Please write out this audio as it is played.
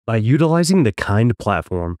By utilizing the Kind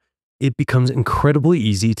platform, it becomes incredibly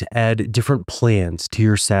easy to add different plans to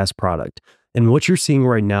your SaaS product. And what you're seeing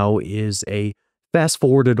right now is a fast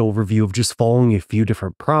forwarded overview of just following a few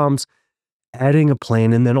different prompts, adding a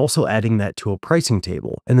plan, and then also adding that to a pricing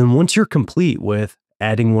table. And then once you're complete with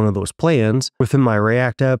adding one of those plans within my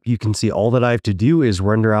React app, you can see all that I have to do is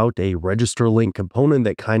render out a register link component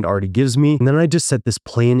that Kind already gives me. And then I just set this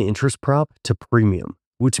plan interest prop to premium,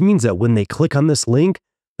 which means that when they click on this link,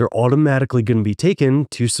 they're automatically going to be taken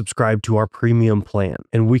to subscribe to our premium plan.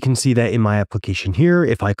 And we can see that in my application here.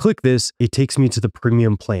 If I click this, it takes me to the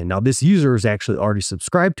premium plan. Now, this user is actually already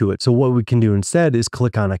subscribed to it. So what we can do instead is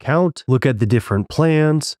click on account, look at the different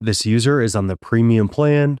plans. This user is on the premium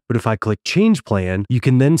plan. But if I click change plan, you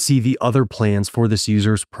can then see the other plans for this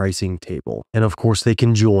user's pricing table. And of course, they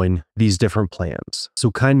can join these different plans. So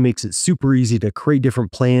Kind makes it super easy to create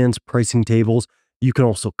different plans, pricing tables. You can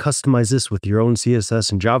also customize this with your own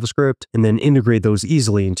CSS and JavaScript and then integrate those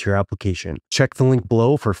easily into your application. Check the link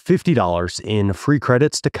below for $50 in free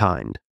credits to Kind.